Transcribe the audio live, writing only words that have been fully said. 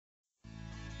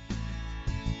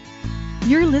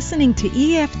You're listening to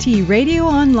EFT Radio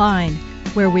Online,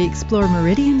 where we explore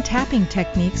meridian tapping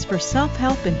techniques for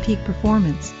self-help and peak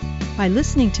performance. By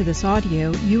listening to this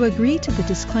audio, you agree to the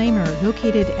disclaimer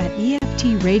located at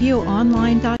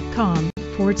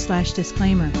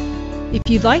EFTradioonline.com/disclaimer. If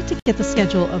you'd like to get the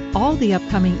schedule of all the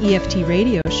upcoming EFT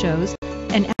radio shows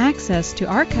and access to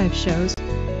archive shows,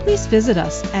 please visit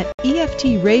us at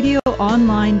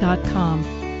EFTradioonline.com,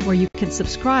 where you can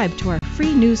subscribe to our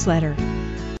free newsletter.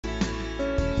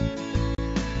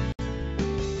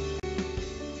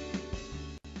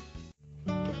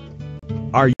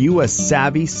 Are you a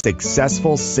savvy,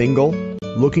 successful single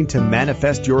looking to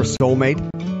manifest your soulmate?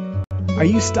 Are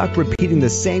you stuck repeating the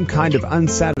same kind of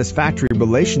unsatisfactory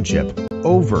relationship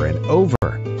over and over?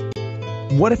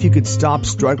 What if you could stop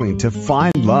struggling to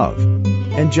find love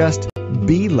and just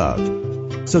be love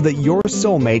so that your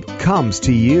soulmate comes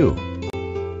to you?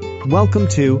 Welcome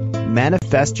to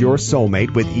Manifest Your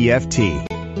Soulmate with EFT,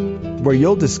 where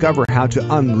you'll discover how to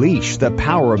unleash the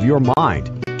power of your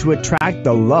mind to attract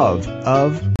the love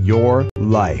of your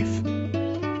life.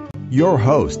 Your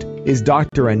host is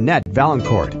Dr. Annette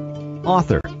Valancourt,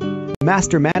 author,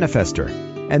 master manifester,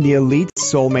 and the elite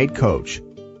soulmate coach.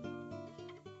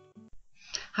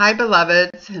 Hi,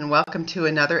 beloveds, and welcome to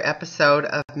another episode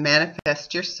of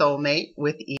Manifest Your Soulmate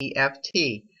with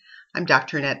EFT. I'm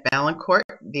Dr. Annette Valancourt,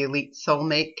 the elite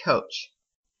soulmate coach.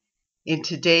 In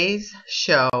today's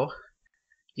show,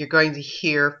 you're going to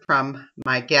hear from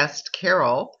my guest,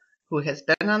 Carol, who has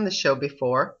been on the show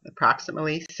before,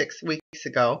 approximately 6 weeks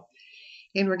ago.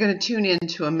 And we're going to tune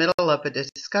into a middle of a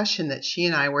discussion that she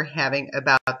and I were having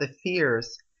about the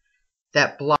fears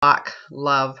that block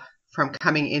love from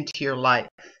coming into your life.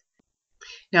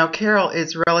 Now, Carol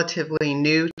is relatively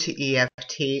new to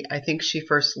EFT. I think she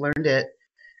first learned it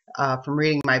from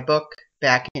reading my book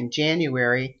back in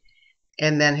January,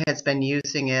 and then has been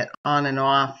using it on and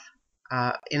off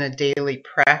in a daily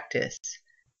practice.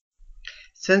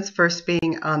 Since first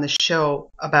being on the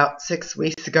show about 6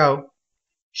 weeks ago,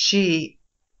 she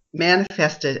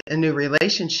manifested a new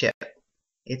relationship.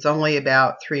 It's only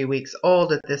about 3 weeks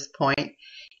old at this point,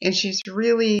 and she's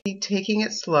really taking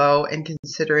it slow and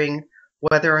considering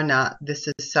whether or not this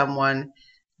is someone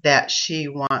that she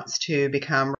wants to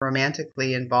become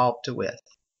romantically involved with.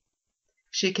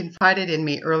 She confided in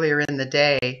me earlier in the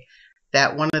day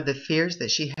that one of the fears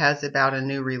that she has about a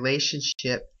new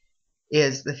relationship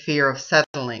is the fear of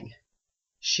settling.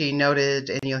 She noted,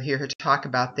 and you'll hear her talk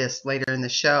about this later in the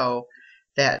show,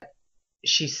 that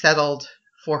she settled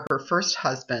for her first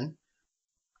husband,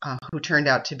 who turned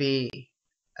out to be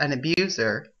an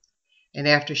abuser, and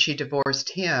after she divorced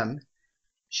him,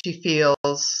 she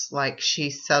feels like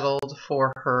she settled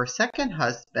for her second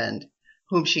husband,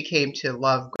 whom she came to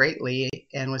love greatly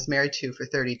and was married to for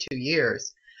 32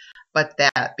 years. But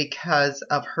that because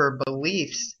of her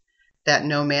beliefs that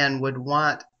no man would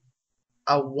want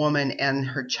a woman and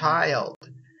her child,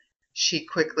 she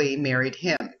quickly married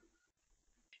him.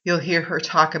 You'll hear her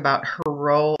talk about her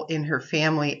role in her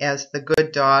family as the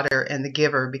good daughter and the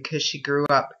giver, because she grew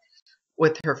up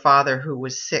with her father, who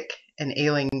was sick and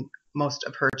ailing most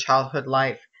of her childhood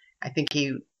life. I think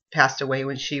he passed away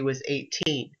when she was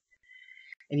 18.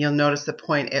 And you'll notice the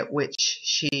point at which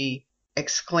she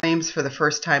exclaims for the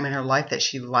first time in her life that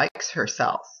she likes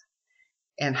herself,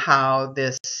 and how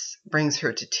this brings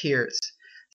her to tears.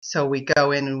 So we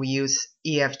go in and we use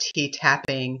EFT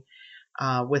tapping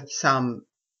with some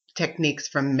techniques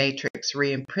from matrix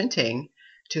reimprinting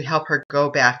to help her go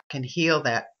back and heal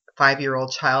that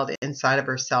 5-year-old child inside of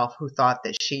herself who thought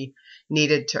that she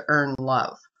needed to earn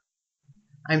love.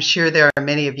 I'm sure there are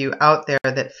many of you out there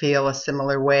that feel a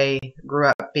similar way, grew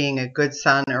up being a good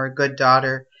son or a good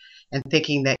daughter and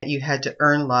thinking that you had to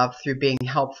earn love through being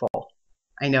helpful.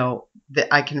 I know that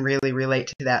I can really relate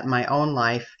to that in my own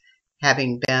life,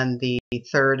 having been the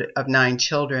third of 9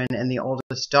 children and the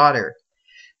oldest daughter.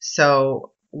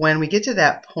 So when we get to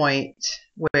that point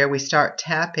where we start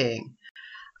tapping,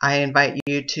 I invite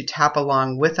you to tap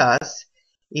along with us,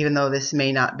 even though this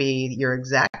may not be your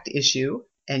exact issue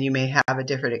and you may have a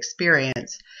different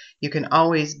experience. You can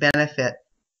always benefit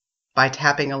by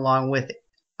tapping along with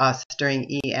us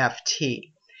during EFT.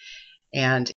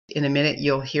 And in a minute,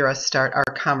 you'll hear us start our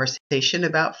conversation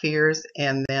about fears,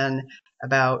 and then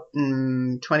about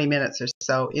 20 minutes or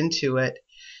so into it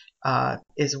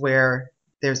is where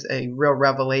there's a real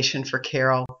revelation for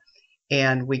Carol,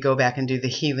 and we go back and do the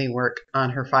healing work on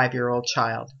her 5-year-old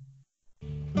child.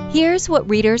 Here's what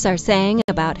readers are saying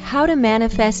about how to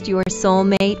manifest your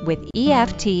soulmate with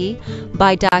EFT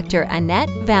by Dr.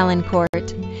 Annette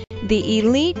Valancourt, the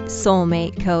elite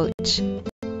soulmate coach.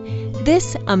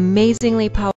 This amazingly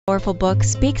powerful powerful book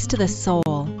speaks to the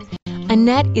soul.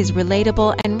 Annette is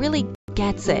relatable and really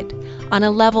gets it on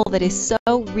a level that is so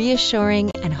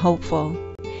reassuring and hopeful.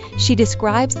 She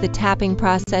describes the tapping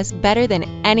process better than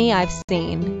any I've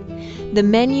seen. The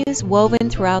menus woven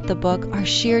throughout the book are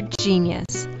sheer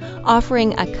genius,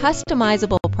 offering a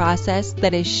customizable process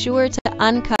that is sure to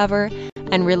uncover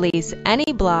and release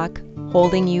any block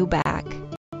holding you back.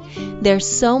 There's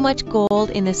so much gold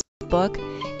in this book,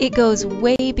 it goes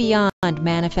way beyond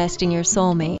manifesting your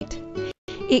soulmate.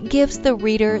 It gives the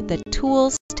reader the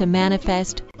tools to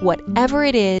manifest whatever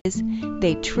it is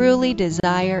they truly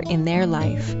desire in their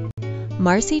life.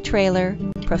 Marcy Traylor,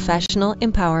 Professional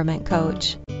Empowerment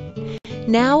Coach.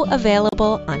 Now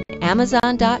available on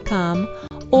Amazon.com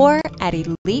or at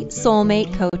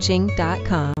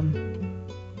EliteSoulmateCoaching.com.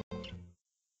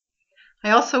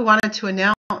 I also wanted to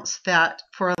announce that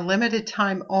for a limited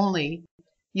time only,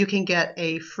 you can get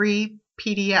a free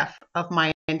PDF of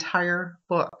my entire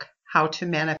book, How to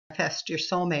Manifest Your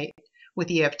Soulmate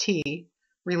with EFT,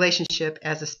 Relationship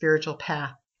as a Spiritual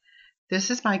Path.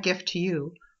 This is my gift to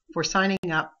you for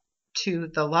signing up to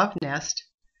the Love Nest,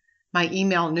 my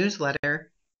email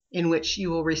newsletter, in which you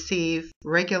will receive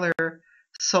regular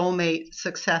soulmate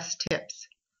success tips.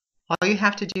 All you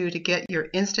have to do to get your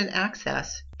instant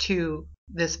access to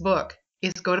this book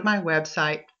is go to my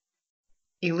website,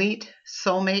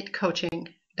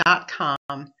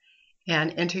 EliteSoulmateCoaching.com,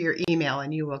 and enter your email,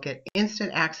 and you will get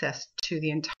instant access to the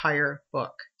entire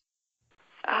book.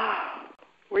 Oh,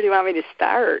 where do you want me to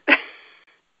start?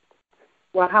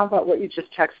 Well, how about what you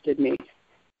just texted me?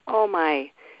 Oh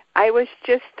my! I was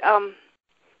just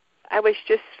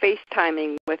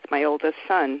FaceTiming with my oldest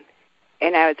son,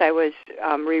 and as I was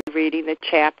rereading the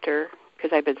chapter,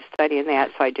 because I've been studying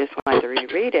that, so I just wanted to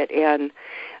reread it, and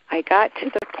I got to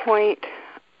the point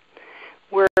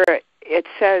where it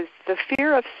says the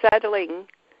fear of settling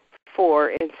for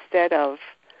instead of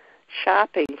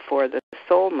shopping for the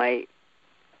soulmate.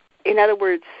 In other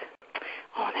words,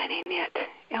 oh, that ain't it.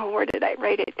 Oh, where did I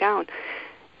write it down?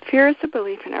 Fear is the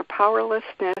belief in our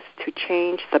powerlessness to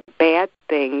change the bad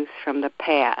things from the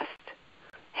past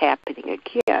happening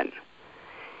again.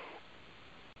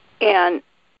 And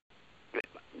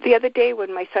the other day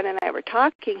when my son and I were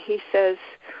talking, he says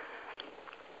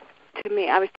to me,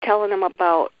 I was telling him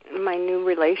about my new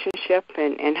relationship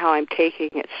and how I'm taking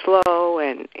it slow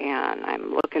and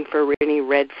I'm looking for any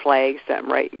red flags that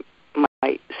might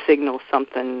signal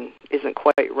something isn't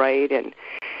quite right. And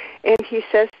he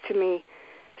says to me,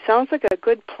 sounds like a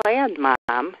good plan,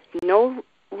 Mom. No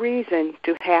reason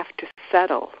to have to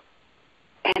settle.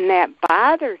 And that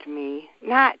bothered me,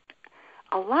 not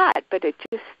a lot, but it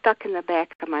just stuck in the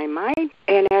back of my mind.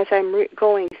 And as I'm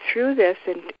going through this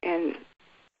and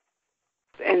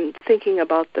thinking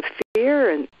about the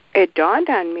fear, and it dawned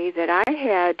on me that I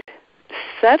had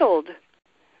settled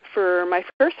for my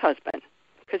first husband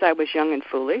because I was young and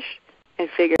foolish and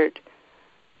figured,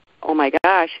 oh my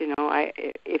gosh,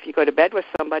 if you go to bed with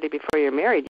somebody before you're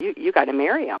married, you got to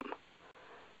marry them.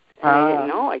 And I didn't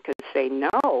know I could say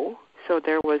no, so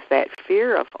there was that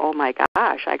fear of, oh my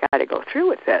gosh, I got to go through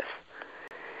with this.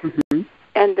 Mm-hmm.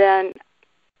 And then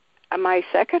my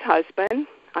second husband,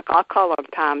 I'll call them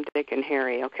Tom, Dick, and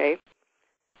Harry, okay?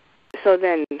 So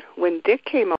then when Dick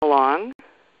came along,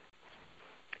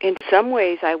 in some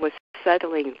ways I was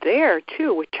settling there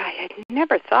too, which I had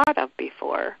never thought of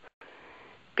before,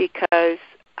 because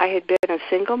I had been a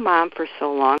single mom for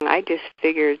so long. I just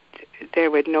figured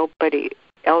nobody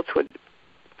else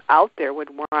out there would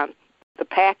want the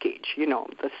package,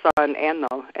 the son and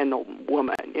the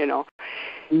woman,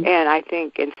 Mm-hmm. And I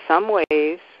think in some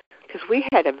ways, because we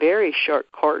had a very short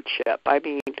courtship. I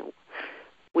mean,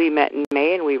 we met in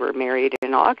May and we were married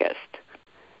in August.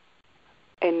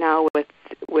 And now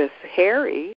with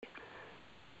Harry,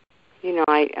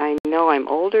 I know I'm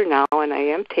older now and I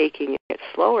am taking it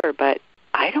slower, but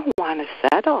I don't want to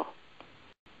settle.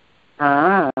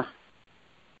 I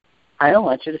don't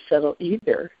want you to settle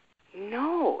either.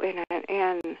 No,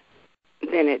 and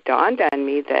then it dawned on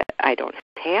me that I don't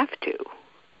have to.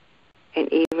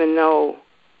 And even though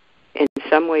in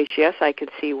some ways, yes, I can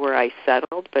see where I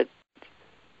settled, but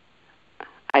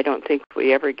I don't think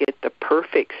we ever get the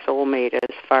perfect soulmate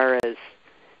as far as,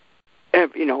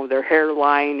 their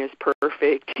hairline is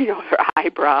perfect, their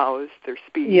eyebrows, their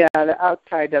speech. Yeah, the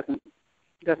outside doesn't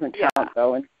count,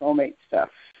 though, in soulmate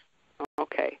stuff.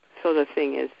 Okay, so the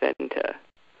thing is then to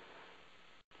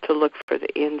look for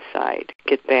the inside,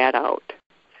 get that out.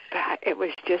 But it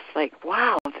was just like,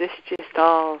 wow, this just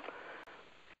all...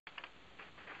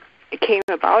 It came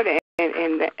about, and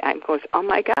I goes, oh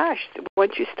my gosh,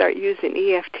 once you start using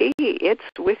EFT, it's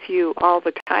with you all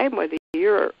the time, whether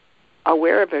you're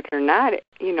aware of it or not,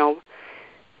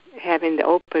 having the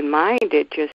open mind,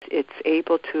 it's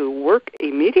able to work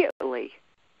immediately.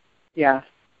 Yeah.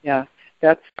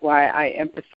 That's why I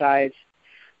emphasize,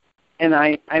 and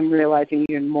I'm realizing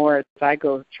even more as I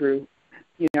go through,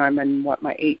 I'm in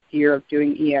my 8th year of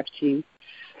doing EFT,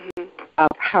 of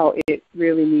how it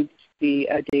really needs to be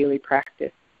a daily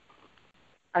practice.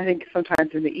 I think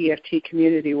sometimes in the EFT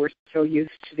community we're so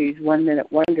used to these 1-minute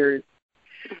wonders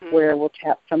where we'll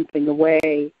tap something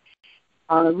away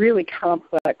on a really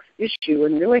complex issue,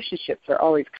 and relationships are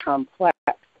always complex.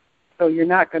 So you're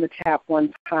not going to tap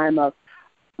one time of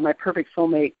my perfect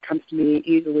soulmate comes to me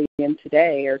easily in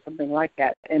today or something like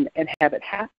that and have it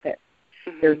happen.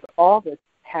 There's all this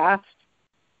past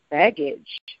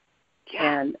baggage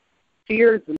and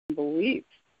fears and beliefs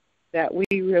that we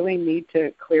really need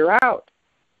to clear out.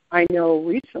 I know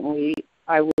recently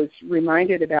I was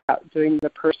reminded about doing the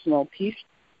personal peace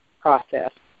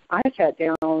process. I sat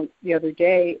down the other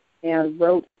day and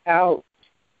wrote out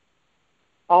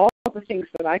all the things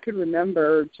that I could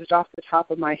remember just off the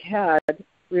top of my head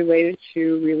related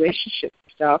to relationship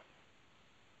stuff,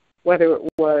 whether it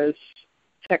was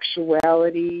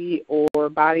sexuality or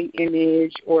body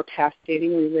image or past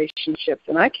dating relationships.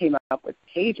 And I came up with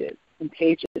pages and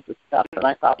pages of stuff, and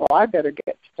I thought, well, I better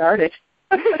get started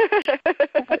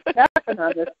tapping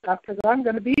on this stuff because I'm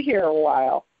going to be here a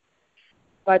while.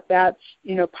 But that's,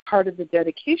 part of the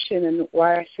dedication, and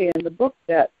why I say in the book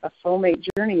that a soulmate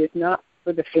journey is not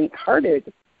for the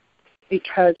faint-hearted,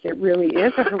 because it really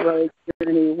is a heroic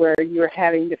journey where you're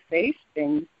having to face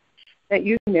things that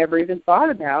you never even thought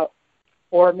about,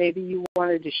 or maybe you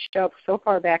wanted to shove so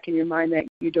far back in your mind that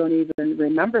you don't even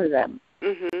remember them.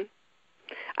 Mm-hmm.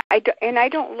 I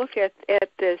don't look at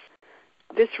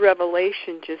this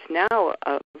revelation just now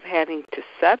of having to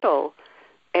settle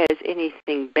as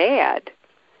anything bad,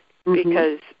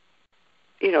 because,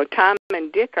 Tom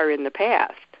and Dick are in the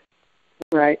past.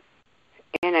 Right.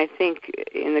 And I think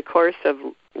in the course of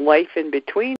life in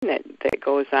between that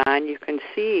goes on,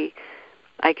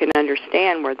 I can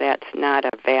understand where that's not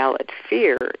a valid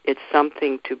fear. It's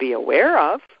something to be aware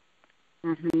of,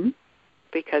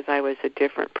 because I was a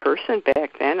different person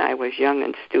back then. I was young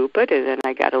and stupid, and then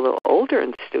I got a little older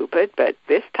and stupid, but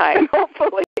this time,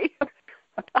 hopefully,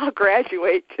 I'll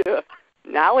graduate to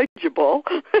knowledgeable.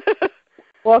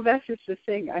 Well, that's just the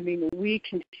thing. I mean, we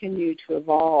continue to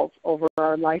evolve over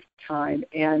our lifetime,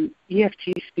 and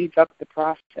EFT speeds up the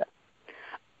process.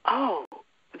 Oh,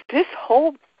 this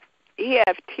whole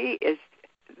EFT is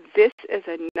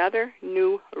another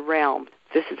new realm.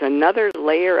 This is another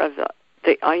layer of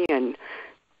the onion.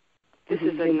 This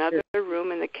is another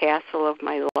room in the castle of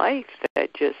my life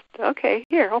that just, okay,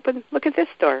 here, look at this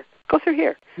door. Go through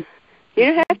here. You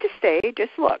don't have to stay,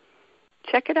 just look.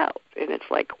 Check it out. And it's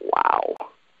like, wow.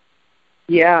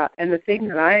 Yeah, and the thing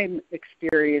that I'm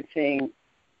experiencing,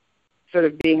 sort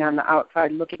of being on the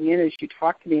outside looking in as you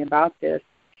talk to me about this,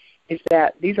 is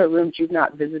that these are rooms you've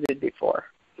not visited before.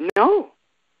 No.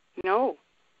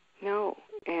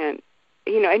 And,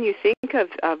 and you think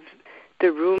of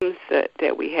the rooms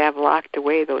that we have locked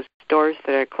away, those doors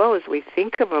that are closed, we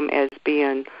think of them as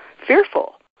being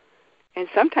fearful. And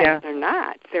sometimes they're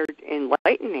not. They're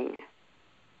enlightening.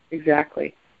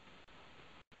 Exactly.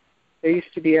 There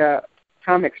used to be a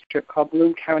comic strip called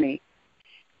Bloom County,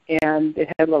 and it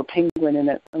had a little penguin in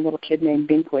it, a little kid named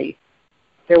Binkley.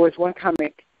 There was one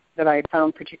comic that I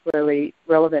found particularly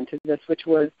relevant to this, which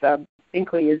was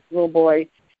Binkley, his little boy,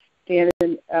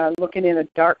 standing looking in a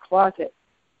dark closet,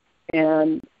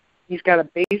 and he's got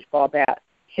a baseball bat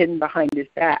hidden behind his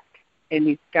back, and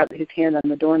he's got his hand on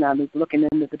the doorknob. He's looking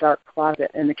into the dark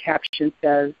closet, and the caption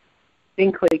says,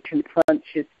 Binkley confronts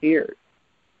his fears.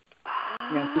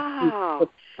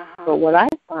 But what I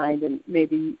find, and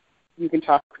maybe you can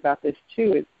talk about this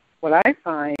too, is what I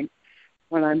find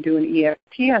when I'm doing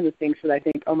EFT on the things that I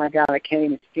think, oh my God, I can't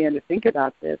even stand to think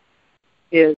about this,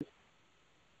 is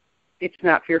it's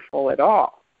not fearful at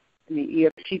all. And the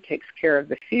EFT takes care of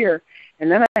the fear.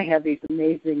 And then I have these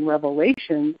amazing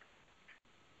revelations,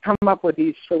 come up with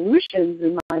these solutions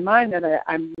in my mind that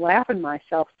I'm laughing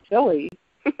myself silly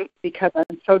because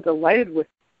I'm so delighted with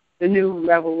the new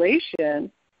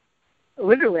revelation.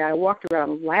 Literally, I walked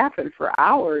around laughing for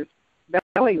hours,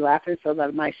 belly laughing so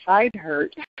that my side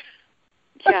hurt.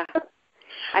 Yeah.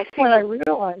 I think when I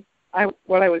realized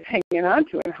what I was hanging on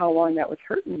to and how long that was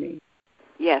hurting me.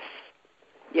 Yes.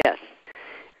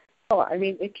 Oh, I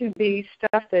mean, it can be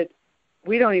stuff that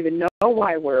we don't even know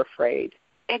why we're afraid.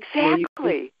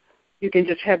 Exactly. You can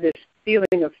just have this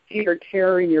feeling of fear,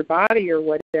 terror in your body or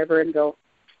whatever and go,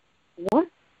 what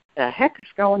the heck is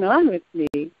going on with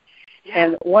me? Yeah.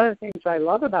 And one of the things I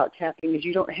love about tapping is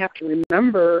you don't have to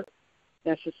remember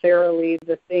necessarily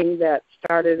the thing that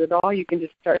started it all. You can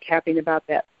just start tapping about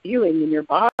that feeling in your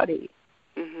body.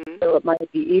 Mm-hmm. So it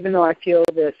might be, even though I feel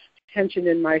this tension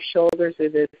in my shoulders or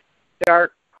this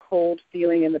dark, cold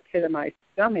feeling in the pit of my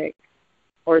stomach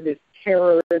or this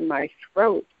terror in my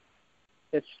throat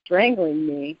that's strangling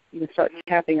me, you can start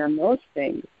tapping on those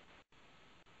things.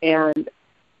 And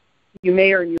you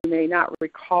may or you may not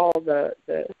recall the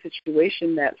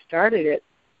situation that started it,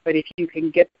 but if you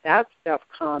can get that stuff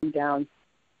calmed down,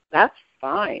 that's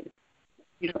fine.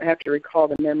 You don't have to recall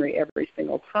the memory every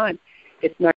single time.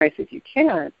 It's nice if you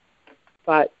can,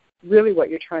 but really what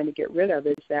you're trying to get rid of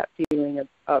is that feeling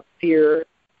of fear,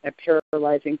 that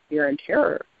paralyzing fear and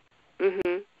terror.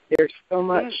 Mm-hmm. There's so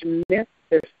much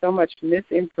there's so much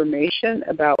misinformation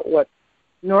about what's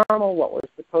normal, what we're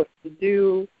supposed to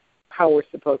do, how we're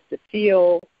supposed to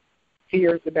feel,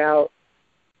 fears about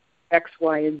X,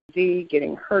 Y, and Z,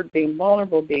 getting hurt, being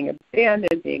vulnerable, being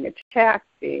abandoned, being attacked,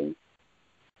 being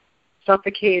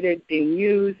suffocated, being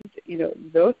used,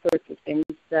 those sorts of things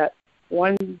that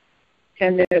 10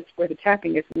 minutes worth of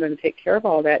tapping isn't going to take care of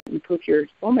all that, and poof, your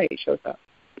soulmate shows up.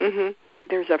 Mm-hmm.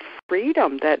 There's a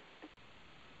freedom that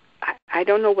I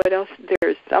don't know what else.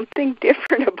 There's something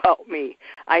different about me.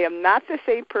 I am not the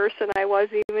same person I was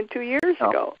even 2 years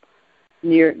ago.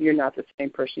 You're not the same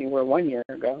person you were 1 year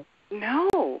ago.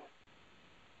 No.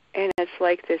 And it's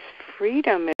like this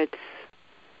freedom.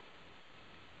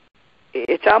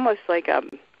 It's almost like a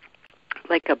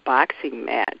boxing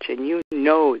match, and you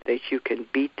know that you can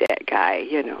beat that guy,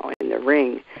 in the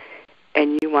ring,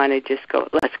 and you want to just go,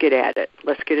 let's get at it.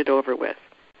 Let's get it over with.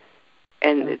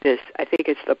 And I think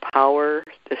it's the power,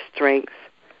 the strength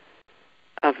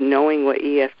of knowing what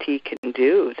EFT can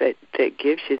do that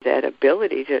gives you that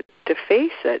ability to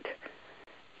face it.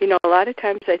 A lot of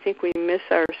times I think we miss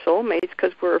our soulmates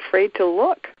because we're afraid to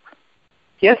look.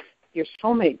 Yes, your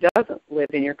soulmate doesn't live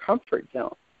in your comfort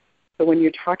zone. So when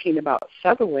you're talking about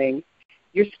settling,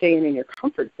 you're staying in your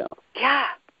comfort zone. Yeah.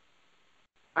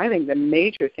 I think the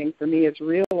major thing for me is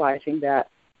realizing that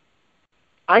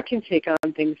I can take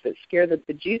on things that scare the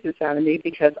bejesus out of me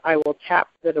because I will tap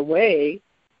it away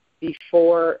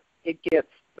before it gets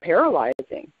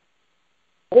paralyzing.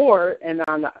 And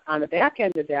on the back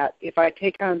end of that, if I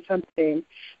take on something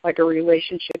like a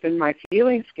relationship and my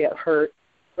feelings get hurt,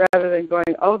 rather than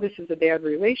going, oh, this is a bad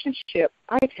relationship,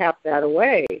 I tap that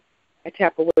away. I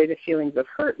tap away the feelings of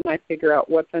hurt, and I figure out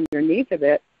what's underneath of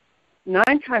it. 9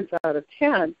 times out of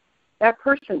 10, that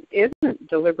person isn't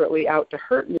deliberately out to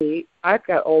hurt me. I've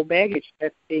got old baggage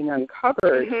that's being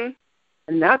uncovered,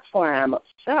 and that's why I'm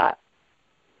upset.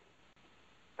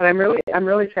 But I'm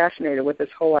really fascinated with this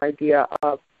whole idea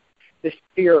of this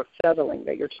fear of settling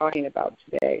that you're talking about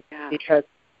today, because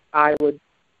I would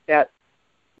bet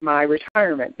my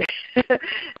retirement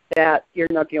that you're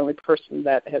not the only person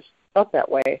that has felt that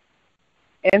way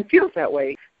and feels that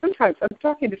way. Sometimes I'm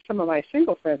talking to some of my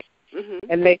single friends,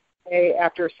 and they say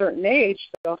after a certain age,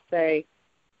 they'll say,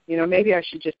 maybe I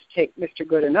should just take Mr.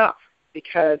 Good Enough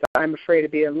because I'm afraid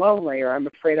of being lonely, or I'm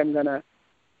afraid I'm going to,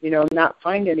 not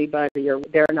find anybody, or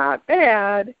they're not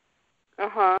bad,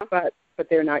 but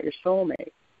they're not your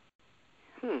soulmate.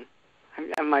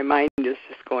 My mind is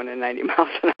just going at 90 miles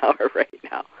an hour right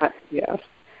now. Yes.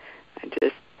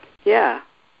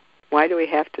 Why do we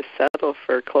have to settle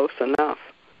for close enough?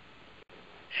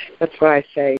 That's why I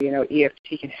say,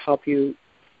 EFT can help you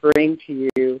bring to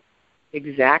you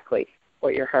exactly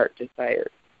what your heart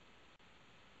desires.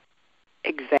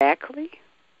 Exactly?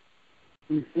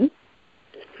 Mm-hmm.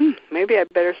 Maybe I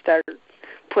better start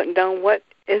putting down what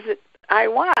is it I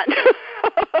want.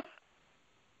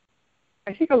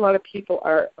 I think a lot of people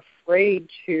are afraid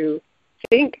to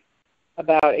think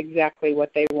about exactly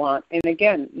what they want. And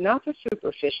again, not the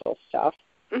superficial stuff,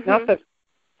 not the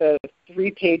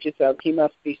 3 pages of he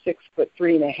must be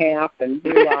 6'3.5" and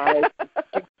blue eyes,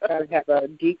 and have a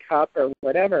D cup or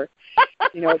whatever.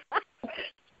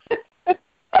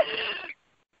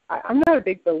 I'm not a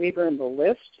big believer in the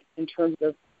list in terms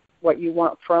of what you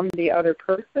want from the other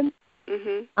person.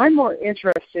 I'm more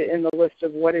interested in the list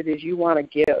of what it is you want to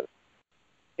give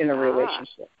in a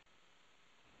relationship.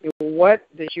 What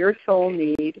does your soul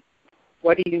need?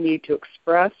 What do you need to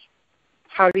express?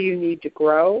 How do you need to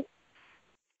grow?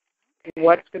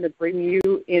 What's going to bring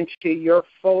you into your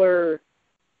fuller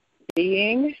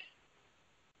being?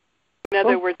 In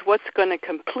other words, what's going to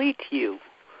complete you?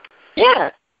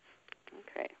 Yeah.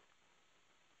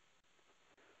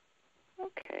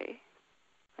 Okay.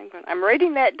 I'm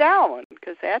writing that down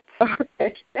because that's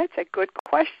a good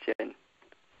question.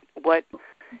 What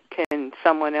can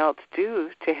someone else do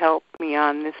to help me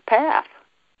on this path?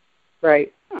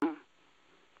 Right.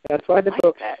 That's why the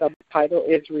book's subtitle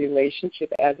is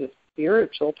Relationship as a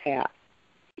Spiritual Path.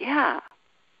 Yeah.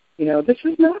 This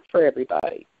is not for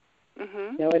everybody.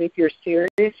 Mm-hmm. And if you're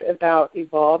serious about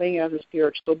evolving as a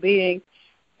spiritual being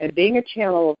and being a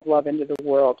channel of love into the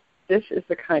world, this is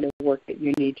the kind of work that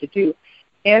you need to do.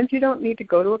 And you don't need to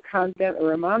go to a convent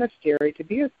or a monastery to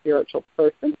be a spiritual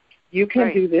person. You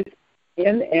can do this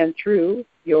in and through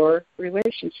your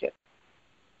relationship.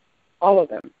 All of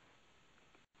them.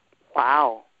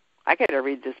 Wow. I got to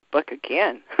read this book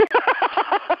again.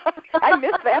 I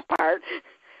missed that part.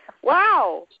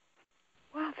 Wow.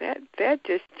 Wow, that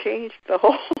just changed the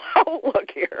whole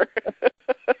outlook here.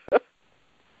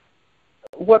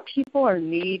 What people are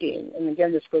needing, and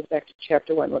again, this goes back to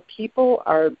Chapter 1, what people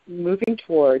are moving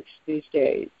towards these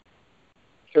days,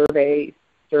 survey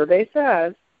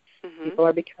says, people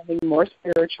are becoming more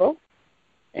spiritual,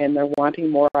 and they're wanting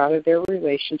more out of their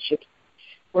relationships.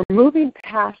 We're moving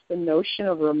past the notion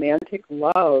of romantic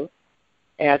love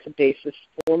as a basis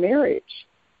for marriage.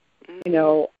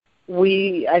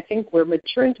 I think we're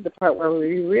maturing to the part where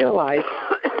we realize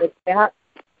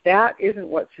that isn't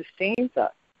what sustains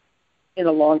us in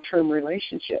a long-term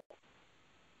relationship,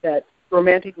 that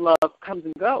romantic love comes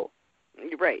and goes.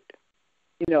 Right.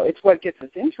 It's what gets us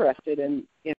interested in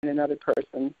another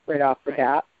person right off the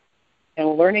bat.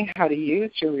 And learning how to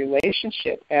use your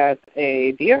relationship as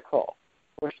a vehicle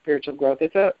for spiritual growth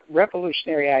is a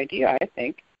revolutionary idea, I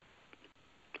think.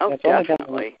 Oh, that's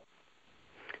definitely.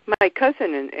 My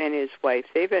cousin and his wife,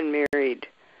 they've been married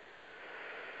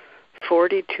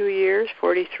 42 years,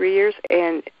 43 years,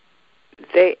 and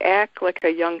they act like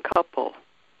a young couple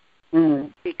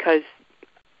because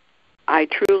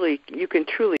you can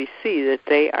truly see that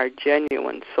they are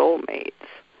genuine soulmates.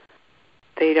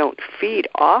 They don't feed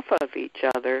off of each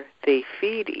other, they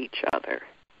feed each other.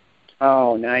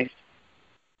 Oh, nice.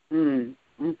 And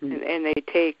they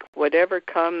take whatever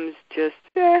comes, just,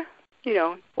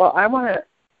 Well, I want to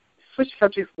switch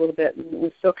subjects a little bit, and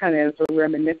we still kind of, as we're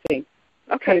reminiscing,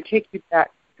 kind of take you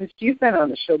back, because you've been on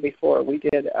the show before. We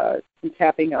did some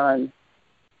tapping on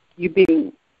you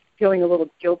feeling a little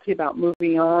guilty about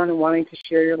moving on and wanting to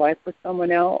share your life with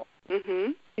someone else.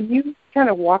 Mm-hmm. Can you kind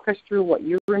of walk us through what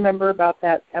you remember about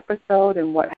that episode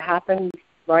and what happened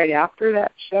right after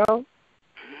that show?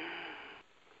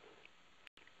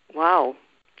 Wow.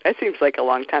 That seems like a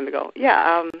long time ago.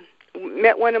 Yeah,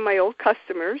 met one of my old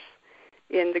customers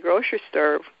in the grocery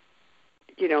store.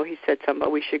 He said something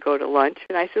about we should go to lunch.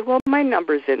 And I said, well, my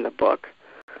number's in the book.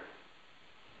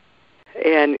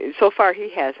 And so far he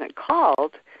hasn't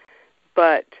called.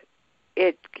 But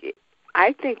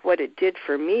I think what it did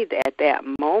for me at that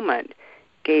moment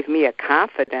gave me a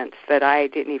confidence that I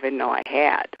didn't even know I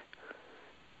had.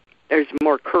 There's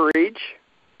more courage.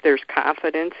 There's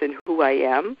confidence in who I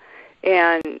am.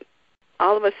 And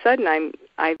all of a sudden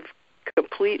I've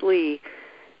completely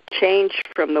changed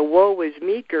from the woe is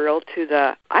me girl to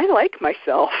the I like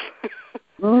myself.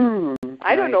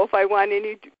 I don't know if I want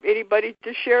anybody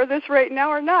to share this right now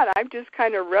or not. I'm just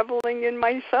kind of reveling in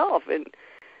myself, and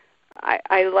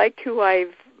I like who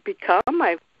I've become.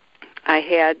 I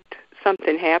had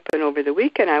something happen over the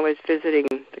weekend. I was visiting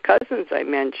the cousins I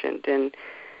mentioned, and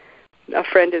a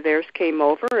friend of theirs came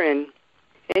over, and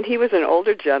he was an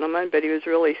older gentleman, but he was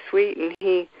really sweet, and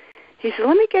he said,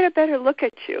 let me get a better look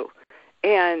at you.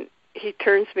 And he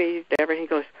turns me over and he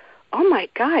goes, oh, my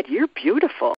God, you're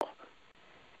beautiful.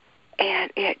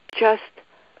 And it just,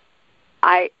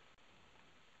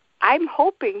 I'm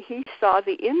hoping he saw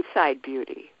the inside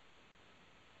beauty.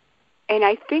 And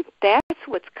I think that's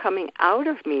what's coming out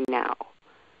of me now.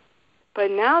 But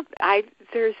now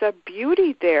there's a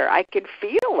beauty there. I can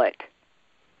feel it.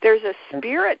 There's a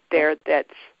spirit there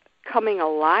that's coming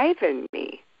alive in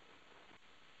me.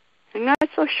 I'm not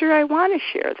so sure I want to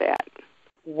share that.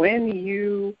 When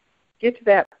you get to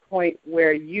that point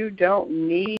where you don't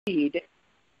need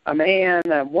a man,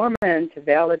 a woman to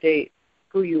validate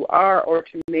who you are or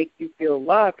to make you feel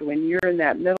loved, when you're in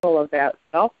that middle of that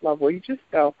self-love where you just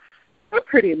go, that's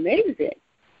pretty amazing.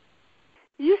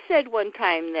 You said one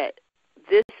time that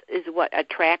this is what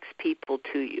attracts people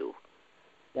to you.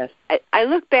 Yes. I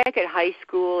look back at high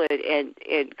school and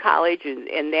college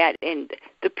and that, and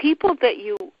the people that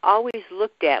you always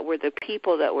looked at were the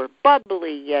people that were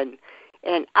bubbly and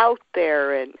out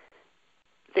there, and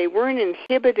they weren't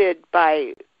inhibited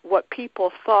by what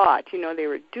people thought. They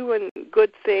were doing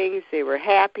good things. They were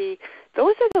happy.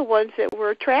 Those are the ones that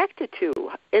we're attracted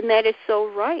to, and that is so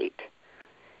right.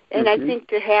 And I think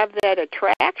to have that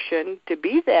attraction, to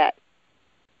be that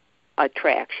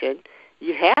attraction,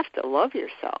 You have to love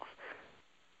yourself.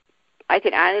 I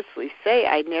can honestly say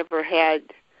I never had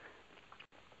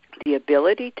the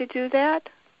ability to do that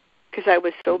because I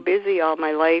was so busy all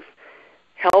my life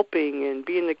helping and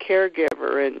being the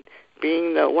caregiver and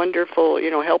being the wonderful,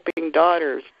 helping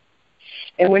daughters.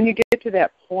 And when you get to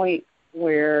that point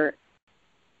where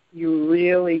you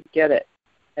really get it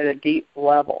at a deep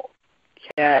level,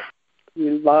 that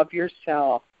you love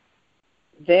yourself,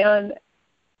 then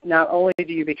not only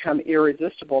do you become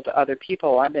irresistible to other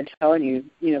people, I've been telling you,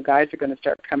 guys are going to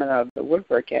start coming out of the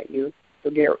woodwork at you,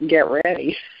 so get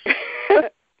ready.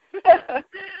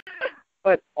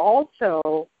 But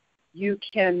also, you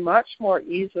can much more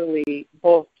easily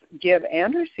both give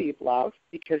and receive love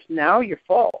because now you're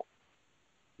full.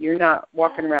 You're not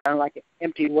walking around like an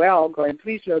empty well going,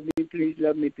 please love me, please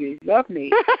love me, please love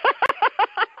me.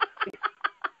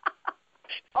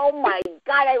 Oh, my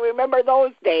God, I remember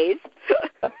those days.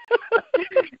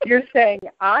 You're saying,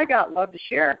 I got love to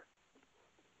share.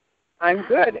 I'm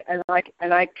good, and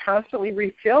I constantly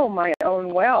refill my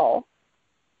own well.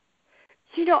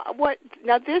 You know what?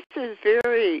 Now, this is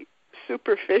very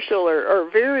superficial or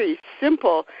very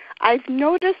simple. I've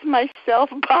noticed myself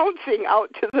bouncing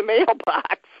out to the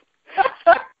mailbox.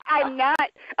 I'm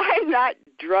not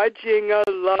drudging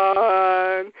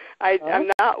along. I'm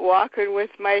not walking with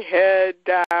my head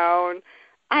down.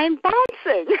 I'm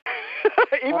bouncing,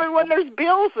 even when there's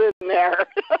bills in there.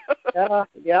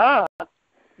 Yeah.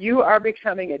 You are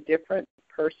becoming a different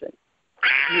person.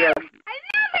 I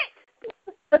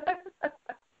love it.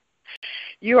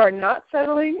 You are not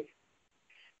settling.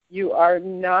 You are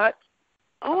not.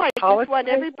 Oh, I just want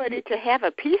everybody to have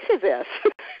a piece of this.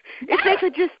 If they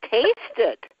could just taste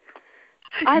it.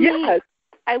 I mean,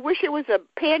 I wish it was a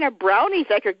pan of brownies.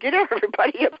 I could get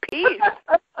everybody a piece.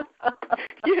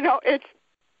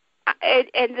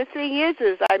 And the thing is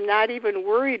I'm not even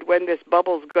worried when this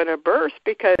bubble's going to burst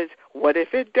because what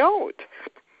if it don't?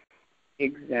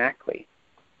 Exactly.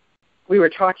 We were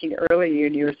talking earlier,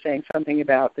 and you were saying something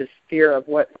about this fear of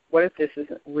what if this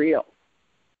isn't real?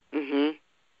 Mhm.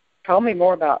 Tell me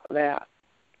more about that.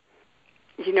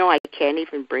 I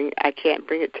can't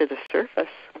bring it to the surface.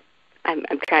 I'm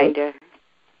trying to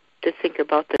think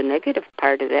about the negative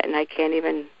part of that, and I can't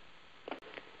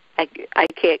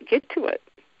get to it.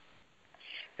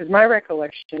 Because my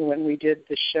recollection when we did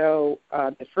the show,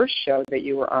 the first show that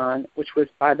you were on, which was,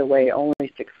 by the way,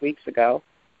 only 6 weeks ago.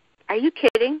 Are you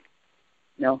kidding?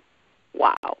 No.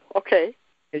 Wow. Okay.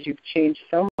 Because you've changed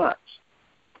so much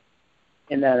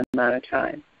in that amount of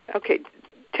time. Okay.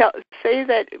 Say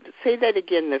that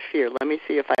again, the fear. Let me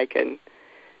see if I can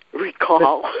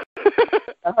recall.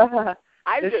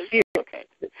 Okay.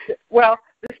 Well,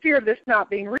 the fear of this not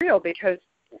being real, because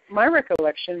my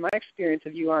recollection, my experience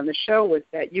of you on the show was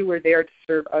that you were there to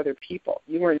serve other people.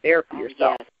 You weren't there for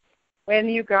yourself. Yes. When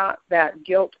you got that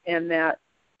guilt and that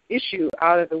issue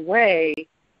out of the way,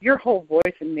 your whole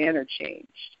voice and manner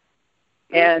changed.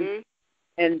 Mm-hmm.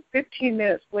 And 15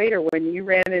 minutes later, when you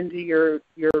ran into your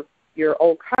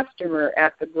old customer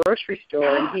at the grocery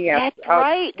store, and he asked, "That's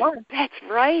right. That's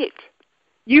right."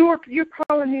 You're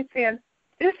calling me saying,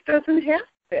 "This doesn't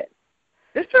happen.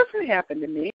 This doesn't happen to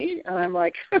me." And I'm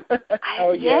like,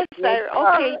 "Oh yes, yes."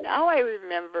 Okay, now I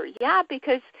remember. Yeah,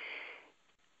 because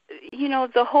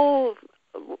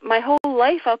my whole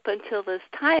life up until this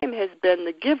time has been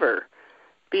the giver.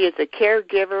 Be it the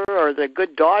caregiver or the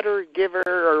good daughter giver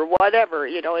or whatever,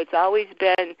 it's always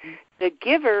been the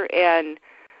giver. And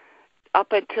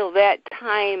up until that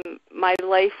time, my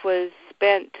life was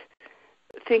spent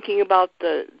thinking about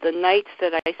the nights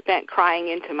that I spent crying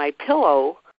into my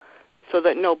pillow so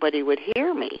that nobody would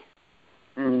hear me.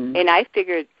 Mm. And I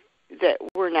figured that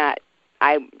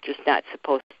I'm just not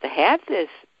supposed to have this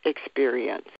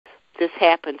experience. This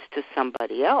happens to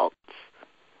somebody else.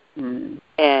 Mm.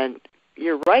 And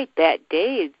you're right, that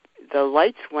day the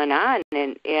lights went on,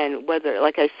 and whether,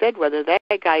 like I said, whether that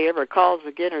guy ever calls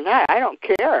again or not, I don't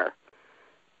care.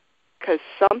 Because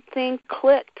something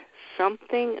clicked.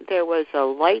 There was a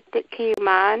light that came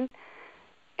on,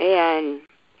 and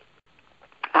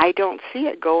I don't see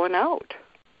it going out.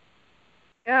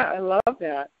 Yeah, I love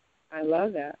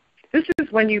that. This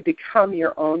is when you become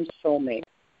your own soulmate.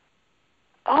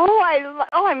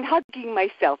 I'm hugging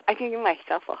myself. I can give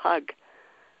myself a hug.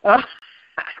 Oh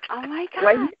my God!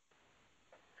 Right.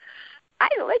 I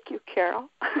like you, Carol.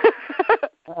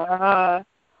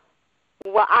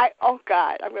 Well, oh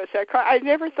God, I'm going to say I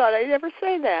never thought I'd ever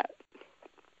say that.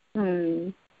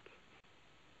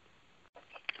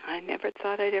 I never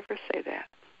thought I'd ever say that.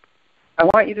 I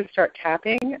want you to start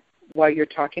tapping while you're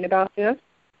talking about this,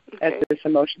 as this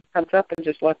emotion comes up, and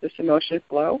just let this emotion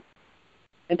flow.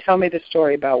 And tell me the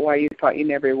story about why you thought you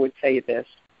never would say this.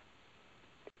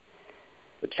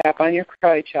 So tap on your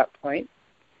karate chop point.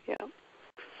 Yeah. And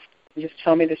just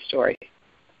tell me the story.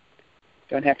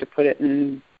 Don't have to put it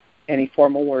in any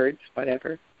formal words,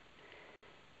 whatever.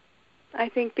 I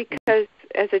think because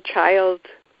as a child,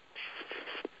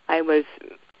 I was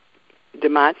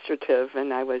demonstrative,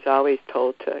 and I was always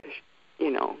told to,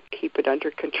 keep it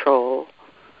under control,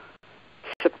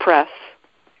 suppress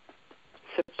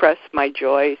my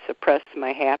joy, suppress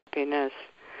my happiness.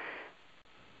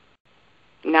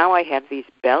 Now I have these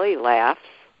belly laughs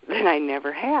that I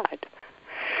never had.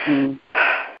 Mm.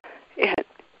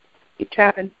 Keep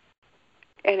tapping.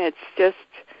 And it's just,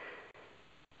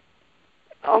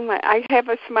 oh my! I have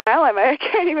a smile on my. I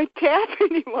can't even tap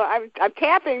anymore. I'm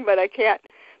tapping, but I can't.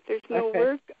 There's no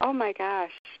word. Oh my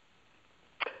gosh!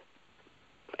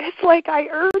 It's like I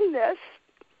earned this.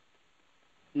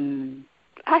 Mm.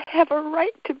 I have a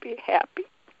right to be happy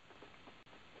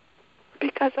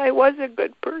because I was a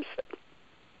good person.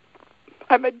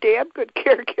 I'm a damn good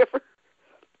caregiver,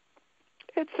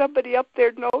 and somebody up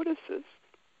there notices.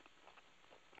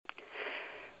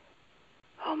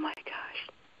 Oh my gosh.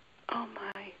 Oh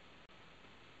my.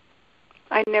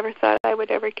 I never thought I would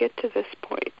ever get to this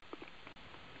point.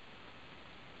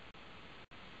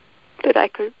 That I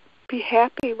could be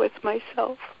happy with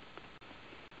myself.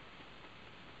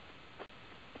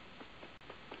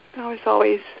 I was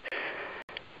always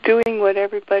doing what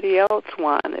everybody else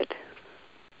wanted.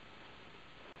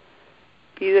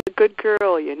 Be the good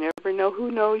girl. You never know who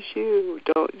knows you.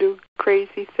 Don't do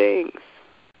crazy things.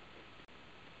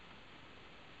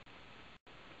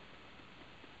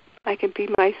 I can be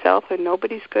myself and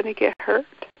nobody's going to get hurt.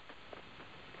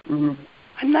 Mm-hmm.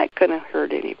 I'm not going to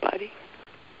hurt anybody.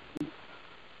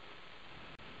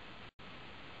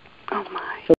 Oh,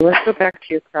 my. So let's go back to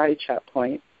your karate chop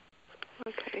point.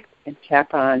 Okay. And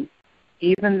tap on,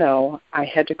 even though I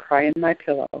had to cry in my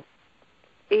pillow.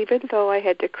 Even though I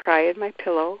had to cry in my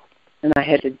pillow. And I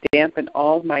had to dampen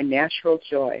all my natural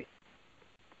joy.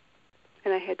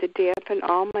 And I had to dampen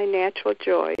all my natural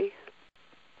joy.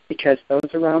 Because those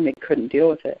around me couldn't deal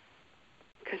with it.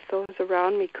 Because those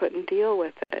around me couldn't deal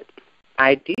with it.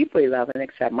 I deeply love and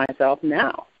accept myself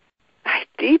now. I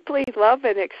deeply love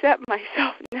and accept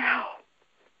myself now.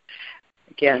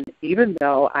 Again, even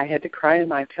though I had to cry in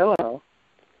my pillow.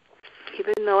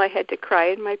 Even though I had to cry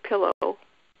in my pillow.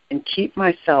 And keep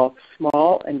myself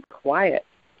small and quiet.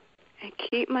 And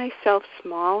keep myself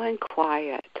small and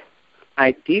quiet.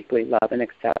 I deeply love and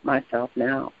accept myself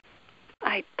now.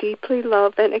 I deeply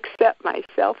love and accept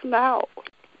myself now.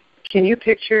 Can you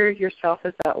picture yourself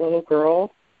as that little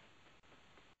girl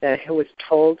that was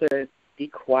told to be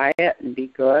quiet and be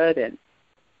good and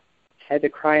had to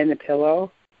cry in the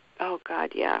pillow? Oh,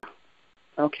 God, yeah.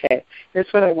 Okay. Here's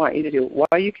what I want you to do.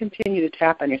 While you continue to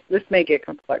tap on this may get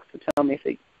complex, so tell me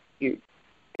if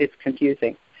it's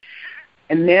confusing.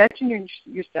 Imagine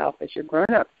yourself as your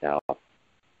grown-up self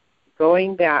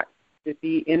going back to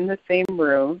be in the same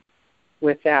room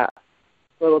with that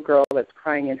little girl that's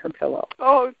crying in her pillow.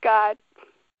 Oh, God.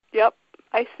 Yep,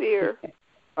 I see her.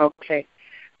 Okay.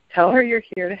 Tell her you're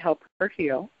here to help her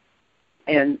heal.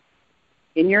 And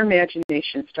in your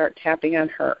imagination, start tapping on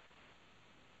her.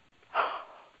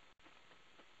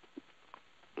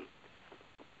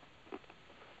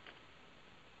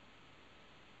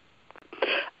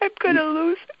 I'm going to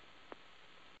lose it.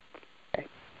 Okay.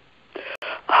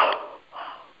 Oh.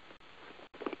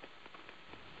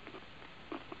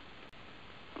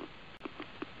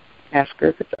 Ask her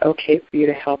if it's okay for you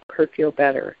to help her feel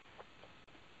better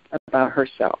about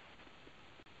herself.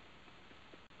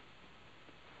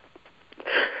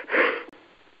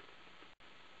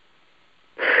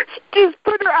 Just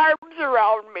put her arms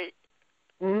around me.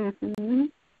 Mm-hmm.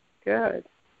 Good.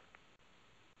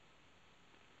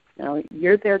 Now,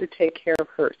 you're there to take care of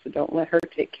her, so don't let her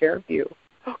take care of you.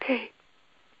 Okay.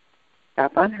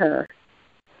 Tap on her.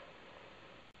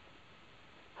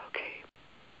 Okay.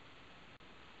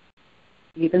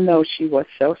 Even though she was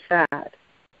so sad,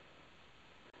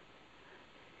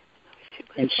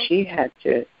 and she had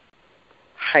to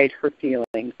hide her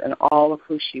feelings and all of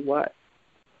who she was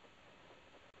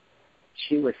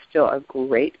still a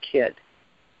great kid.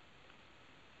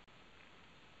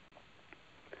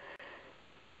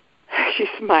 She's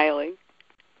smiling.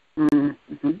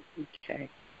 Mm-hmm. Okay.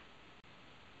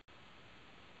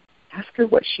 Ask her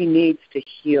what she needs to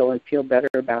heal and feel better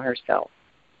about herself.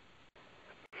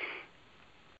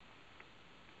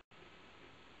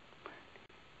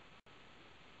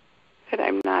 That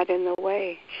I'm not in the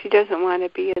way. She doesn't want to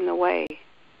be in the way.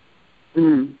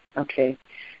 Okay.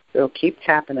 So keep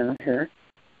tapping on her.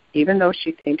 even though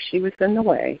she thinks she was in the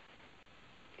way.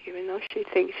 Even though she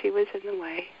thinks she was in the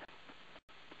way.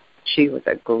 She was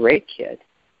a great kid.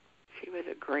 She was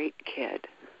a great kid.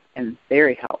 And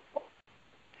very helpful.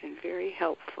 And very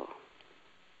helpful.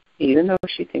 Even though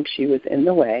she thinks she was in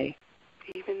the way.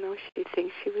 Even though she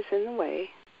thinks she was in the way.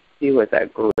 She was a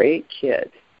great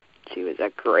kid. She was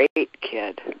a great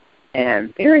kid.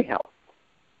 And very helpful.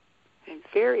 And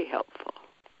very helpful.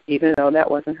 Even though that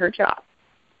wasn't her job.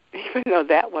 Even though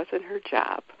that wasn't her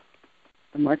job.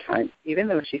 One more time. Even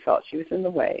though she felt she was in the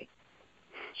way,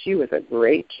 she was a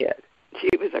great kid. She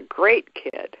was a great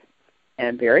kid.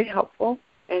 And very helpful.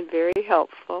 And very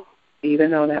helpful.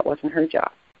 Even though that wasn't her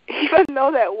job. Even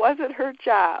though that wasn't her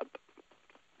job.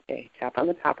 Okay, tap on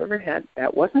the top of her head.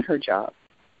 That wasn't her job.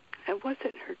 That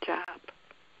wasn't her job.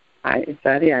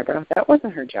 Inside the eyebrow. That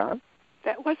wasn't her job.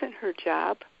 That wasn't her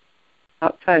job.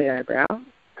 Outside the eyebrow.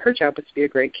 Her job was to be a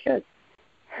great kid.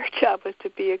 Her job was to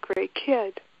be a great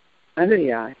kid. Under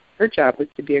the eye. Her job was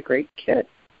to be a great kid.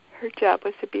 Her job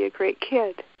was to be a great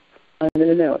kid. Under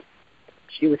the nose.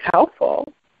 She was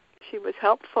helpful. She was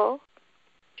helpful.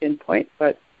 Chin point,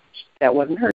 but that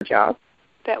wasn't her job.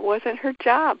 That wasn't her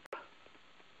job.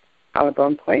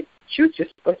 Collarbone point. She was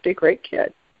just supposed to be a great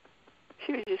kid.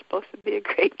 She was just supposed to be a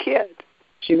great kid.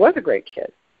 She was a great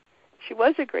kid. She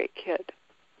was a great kid.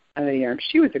 Under the arm.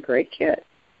 She was a great kid.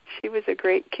 She was a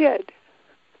great kid.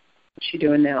 What's she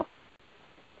doing now?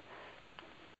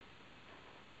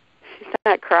 She's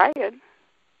not crying.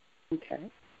 Okay.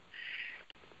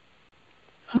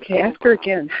 Okay, ask her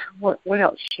again what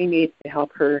else she needs to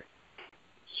help her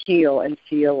heal and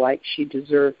feel like she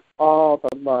deserves all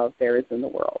the love there is in the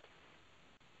world.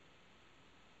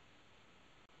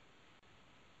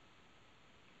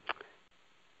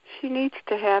 She needs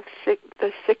to have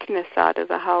the sickness out of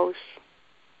the house.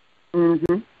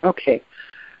 Mm-hmm. Okay.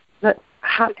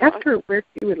 Ask her where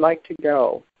she would like to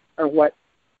go or what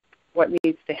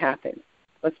needs to happen.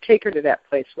 Let's take her to that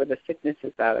place where the sickness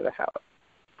is out of the house.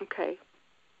 Okay.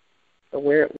 So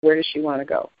where does she want to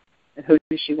go? And who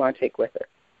does she want to take with her?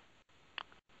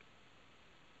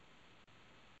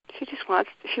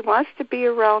 She wants to be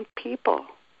around people.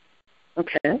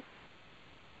 Okay.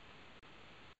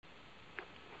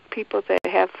 People that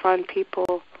have fun,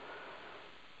 people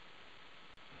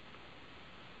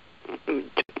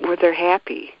where they're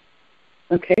happy.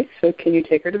 Okay, so can you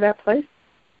take her to that place?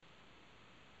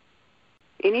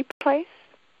 Any place?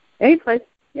 Any place,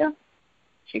 yeah.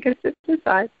 She can sit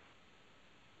inside.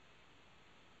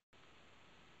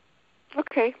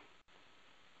 Okay.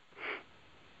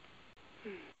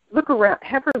 Look around.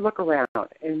 Have her look around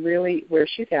and really where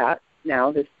she's at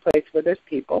now, this place where there's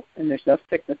people and there's no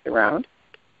sickness around,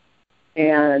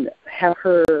 and have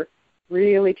her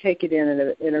really take it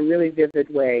in a really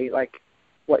vivid way, like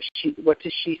what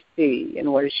does she see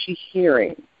and what is she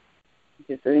hearing?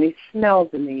 Is there any smells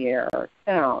in the air or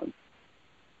sounds?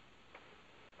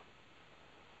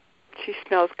 She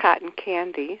smells cotton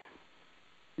candy.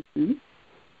 Mm-hmm.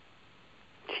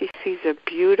 She sees a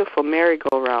beautiful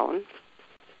merry-go-round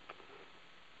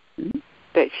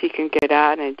that she can get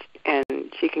on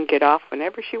and she can get off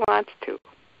whenever she wants to.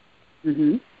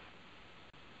 Mm-hmm.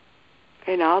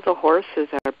 And all the horses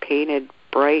are painted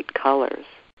bright colors.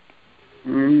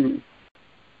 Mm.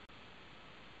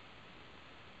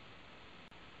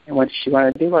 And what does she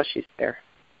want to do while she's there?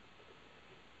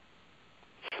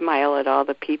 Smile at all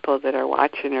the people that are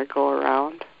watching her go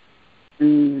around.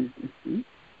 Mm-hmm.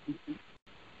 Mm-hmm.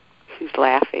 She's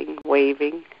laughing,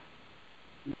 waving.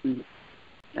 Mm-hmm.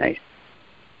 Nice.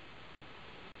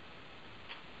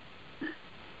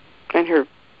 And her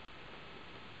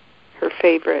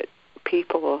favorite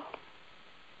people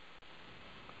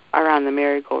are on the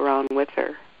merry-go-round with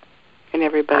her. And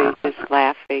everybody's just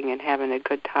laughing and having a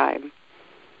good time.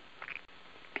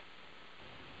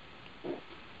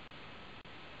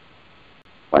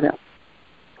 What else?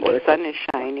 The sun is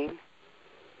shining.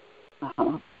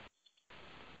 Uh-huh.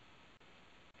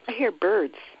 I hear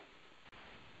birds.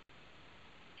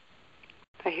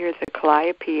 I hear the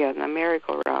calliope on the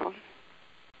merry-go-round.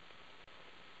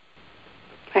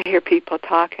 I hear people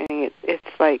talking.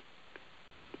 It's like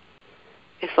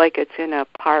it's in a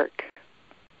park.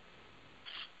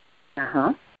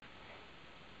 Uh-huh.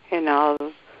 And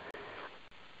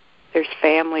there's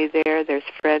family there. There's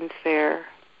friends there.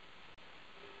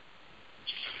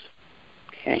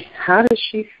 Okay. How does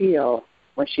she feel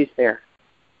when she's there?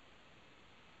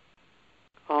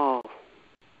 Oh,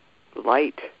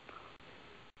 light.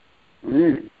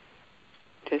 Mm.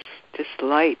 Just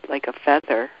light, like a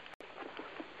feather.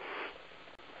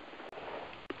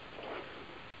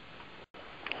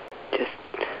 Just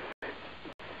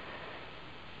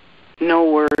no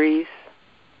worries,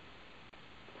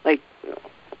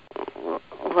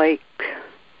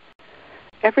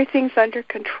 everything's under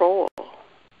control.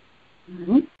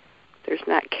 Mm-hmm. There's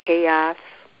not chaos.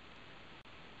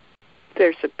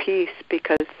 There's a peace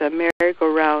because the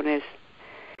merry-go-round is,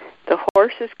 the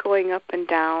horse is going up and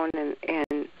down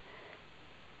and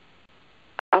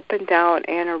up and down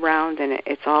and around, and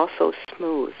it's all so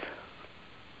smooth.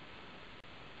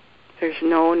 There's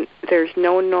no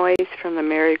noise from the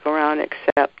merry-go-round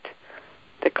except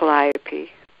the calliope.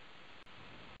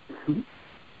 Mm-hmm.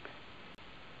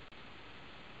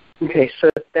 Okay, so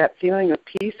that feeling of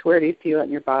peace, where do you feel it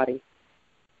in your body?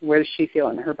 Where does she feel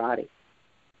it in her body?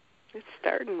 It's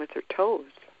starting with her toes.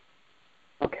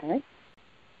 Okay.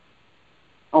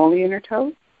 Only in her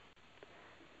toes?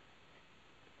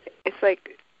 It's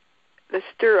like the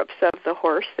stirrups of the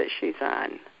horse that she's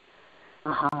on.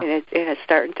 Uh-huh. And it is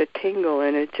starting to tingle,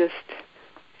 and it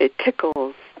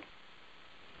tickles.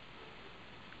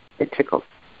 It tickles.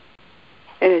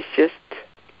 And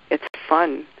it's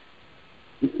fun.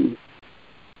 Mm-hmm.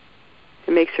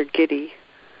 It makes her giddy.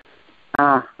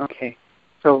 Ah, okay.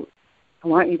 So I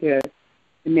want you to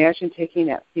imagine taking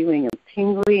that feeling of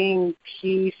tingling,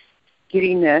 peace,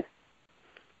 giddiness,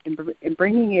 and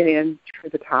bringing it in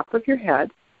through the top of your head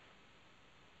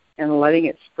and letting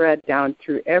it spread down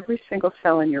through every single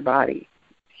cell in your body,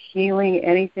 healing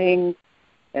anything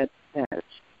that's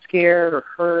scared or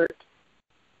hurt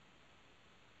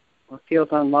or feels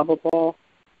unlovable.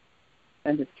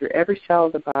 Send it through every cell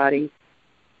of the body,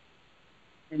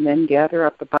 and then gather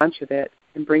up a bunch of it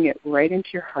and bring it right into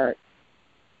your heart.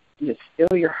 And just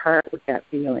fill your heart with that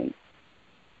feeling.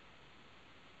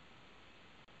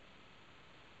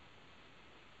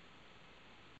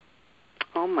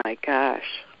 Oh my gosh.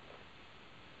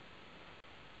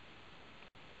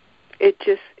 It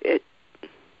just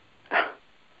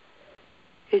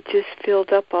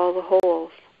filled up all the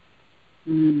holes.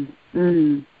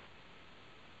 Mm.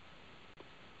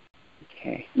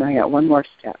 Okay, now I got one more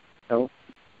step. So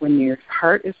when your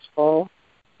heart is full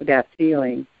with that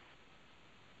feeling,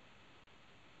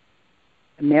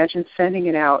 imagine sending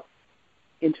it out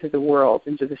into the world,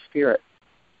 into the spirit,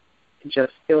 and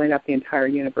just filling up the entire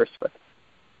universe with it.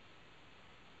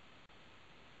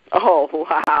 Oh,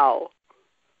 wow.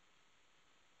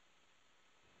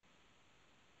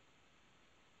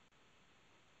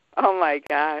 Oh my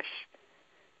gosh.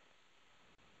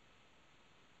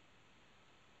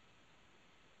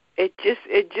 It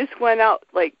just went out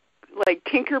like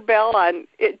Tinkerbell on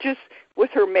it, just with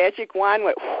her magic wand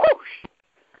went whoosh.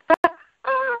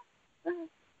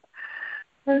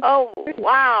 Oh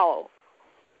wow.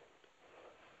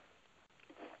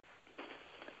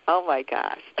 Oh my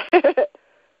gosh.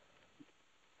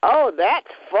 Oh, that's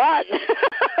fun.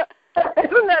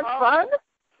 Isn't that fun?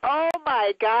 Oh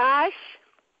my gosh.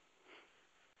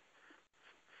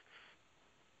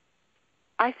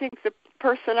 I think the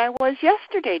person I was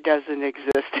yesterday doesn't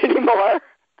exist anymore.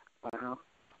 Wow.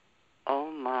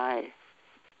 Oh my.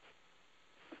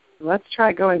 Let's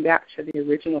try going back to the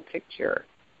original picture.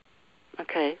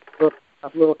 Okay.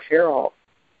 Of little Carol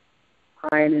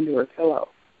crying into her pillow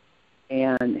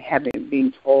and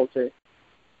being told to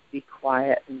be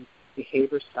quiet and behave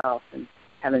herself and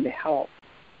having to help.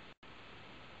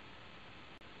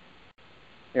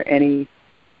 Are there any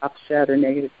upset or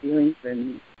negative feelings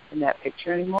in that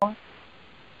picture anymore?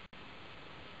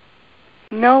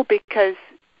 No, because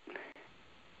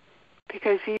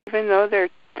even though they're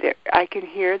I can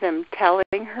hear them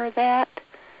telling her that,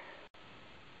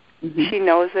 she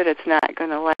knows that it's not going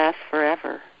to last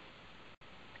forever.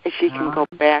 And she can go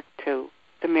back to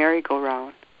the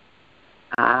merry-go-round.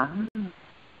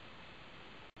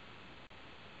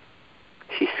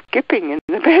 She's skipping in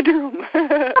the bedroom.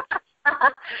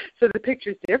 So the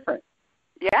picture's different.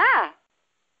 Yeah.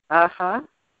 Uh-huh.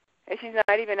 And she's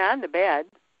not even on the bed.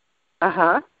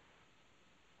 Uh-huh.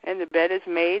 And the bed is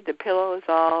made, the pillow is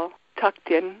all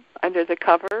tucked in under the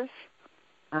covers.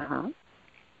 Uh-huh.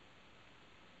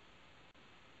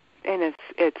 And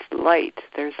it's light.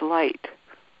 There's light.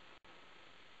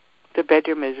 The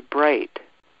bedroom is bright.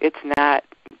 It's not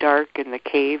dark in the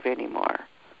cave anymore.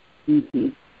 Mm-hmm.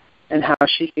 And how's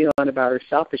she feeling about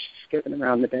herself as she's skipping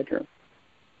around the bedroom?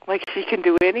 Like she can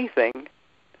do anything.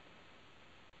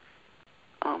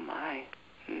 Oh, my.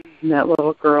 And that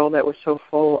little girl that was so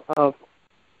full of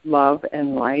love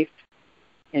and life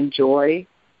and joy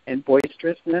and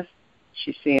boisterousness,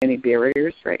 she see any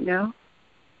barriers right now?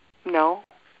 No.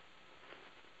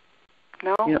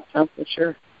 No. You don't sound so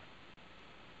sure.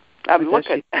 I'm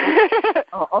looking.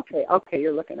 Oh, okay. Okay,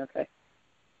 you're looking. Okay.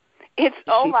 It's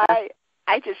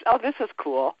this is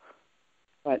cool.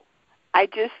 What? I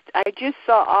just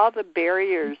saw all the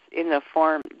barriers in the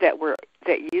form that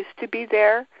used to be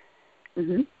there,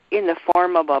 in the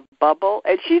form of a bubble,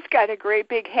 and she's got a great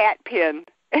big hat pin,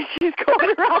 and she's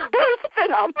going around bursting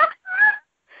them.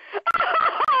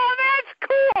 Oh, that's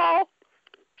cool.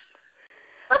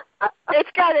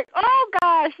 It's got a, oh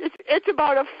gosh, it's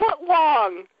about a foot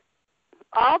long.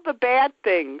 All the bad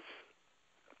things.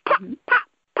 Pop, pop,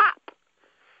 pop.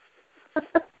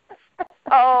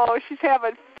 Oh, she's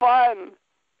having fun.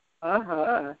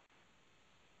 Uh-huh.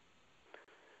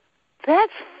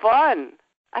 That's fun.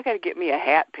 I got to get me a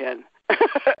hat pin.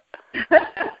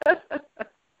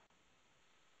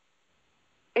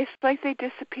 It's like they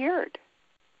disappeared.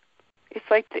 It's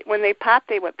like when they popped,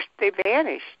 they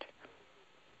vanished.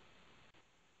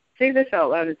 Say this out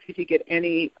loud and see if you get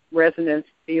any resonance,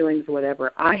 feelings,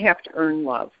 whatever. I have to earn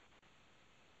love.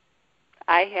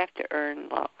 I have to earn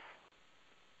love.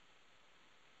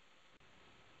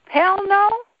 Hell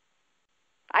no.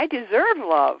 I deserve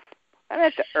love. I don't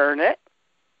have to earn it.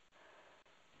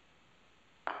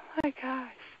 Oh, my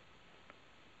gosh.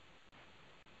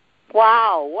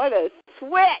 Wow, what a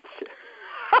switch.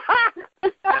 I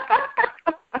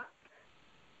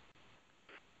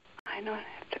don't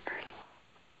have to earn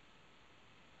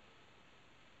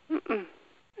love. Mm-mm.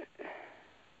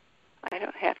 I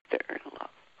don't have to earn love.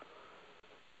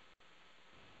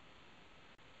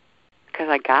 Because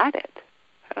I got it.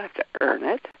 I don't have to earn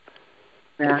it.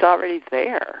 Yeah. It's already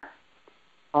there.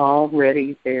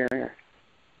 Already there.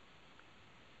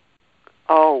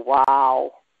 Oh,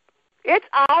 wow. It's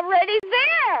already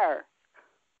there.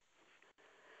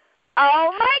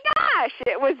 Oh, my gosh.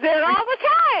 It was there all the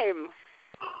time.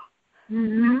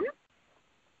 Mm-hmm.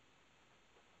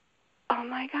 Oh,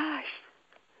 my gosh.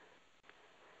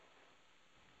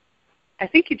 I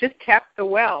think you just tapped the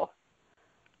well.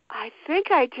 I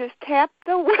think I just tapped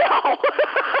the well.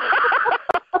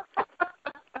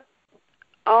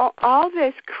 All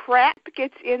this crap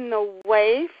gets in the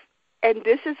way, and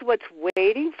this is what's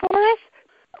waiting for us?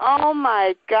 Oh,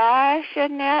 my gosh,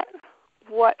 Annette.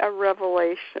 What a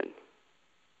revelation.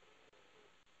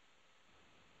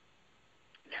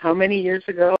 How many years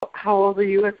ago, how old were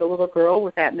you as a little girl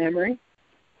with that memory?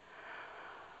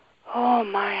 Oh,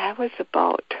 my, I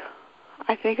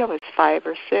think I was 5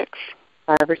 or 6.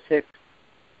 5 or 6.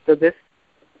 So this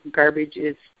garbage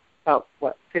is about,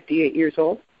 58 years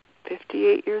old?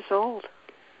 58 years old.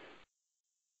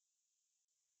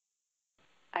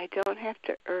 I don't have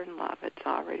to earn love. It's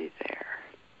already there.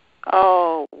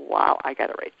 Oh, wow. I got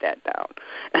to write that down.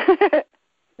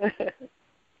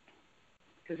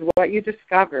 Because what you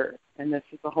discover, and this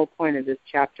is the whole point of this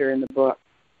chapter in the book,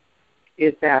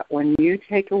 is that when you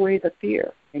take away the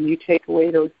fear and you take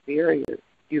away those barriers,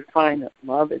 you find that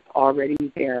love is already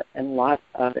there and lots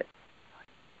of it.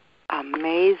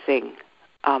 Amazing.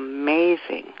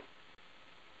 Amazing.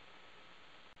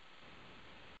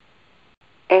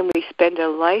 And we spend a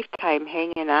lifetime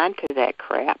hanging on to that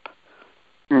crap.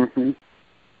 Mm-hmm.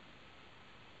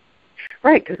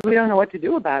 Right, because we don't know what to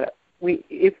do about it.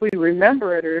 If we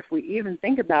remember it or if we even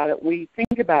think about it, we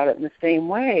think about it in the same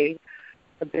way,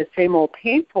 the same old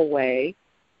painful way,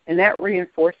 and that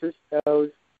reinforces those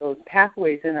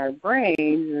pathways in our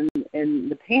brains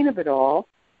and the pain of it all.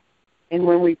 And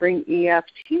when we bring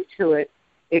EFT to it,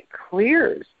 it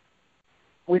clears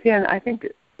within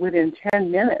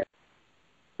 10 minutes.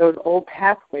 Those old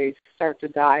pathways start to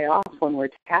die off when we're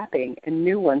tapping, and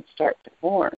new ones start to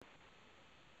form.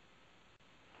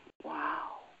 Wow.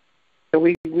 So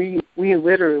we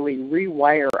literally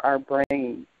rewire our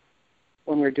brain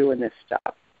when we're doing this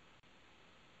stuff.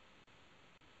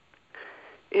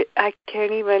 I'm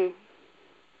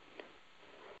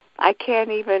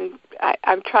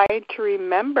trying to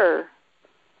remember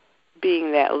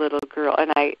being that little girl,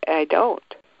 and I don't.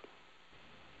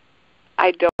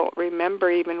 I don't remember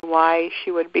even why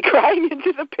she would be crying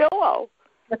into the pillow.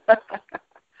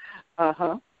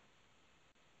 Uh-huh.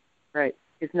 Right.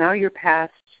 Because now your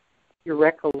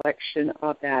recollection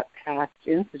of that past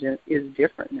incident is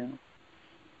different now.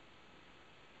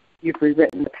 You've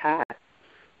rewritten the past.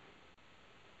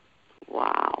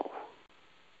 Wow.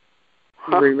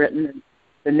 You've rewritten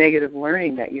the negative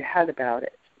learning that you had about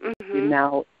it. Mm-hmm.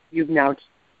 You've now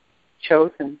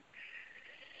chosen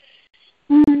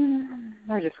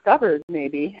or discovered,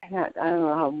 maybe, I don't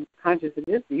know how conscious it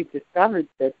is, but you've discovered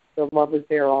that the love was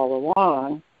there all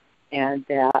along, and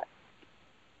that...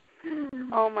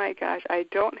 Oh, my gosh, I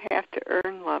don't have to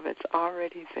earn love. It's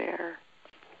already there.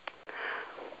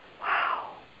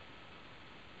 Wow.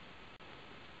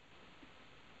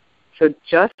 So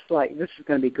just like, this is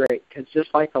going to be great, because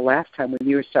just like the last time when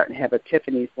you were starting to have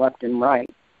epiphanies left and right,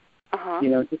 uh-huh.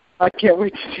 I can't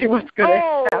wait to see what's going to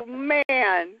happen. Oh,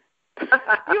 man. You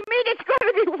mean it's going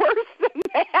to be worse than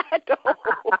that?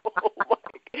 Oh,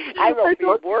 I won't be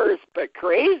worse, but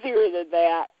crazier than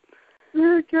that.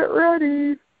 Get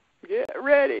ready. Get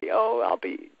ready. Oh, I'll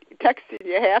be texting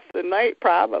you half the night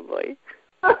probably.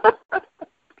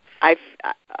 I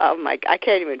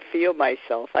can't even feel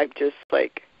myself. I'm just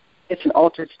like. It's an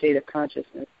altered state of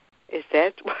consciousness. Is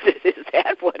that what it is?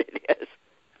 That what it is?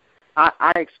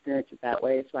 I experience it that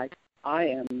way. It's like I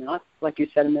am not, like you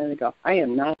said a minute ago, I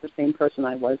am not the same person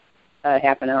I was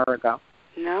half an hour ago.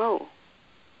 No.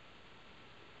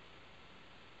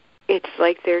 It's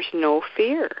like there's no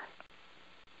fear.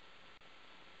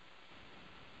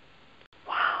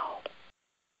 Wow.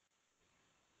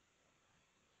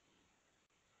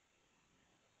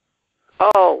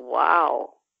 Oh,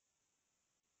 wow.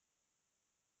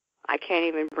 I can't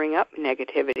even bring up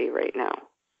negativity right now.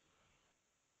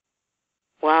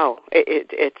 Wow.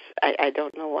 I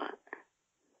don't know what.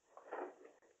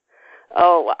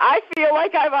 Oh, I feel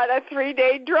like I'm on a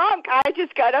 3-day drunk. I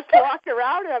just got up to walk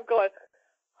around and I'm going,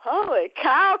 holy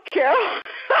cow, Carol.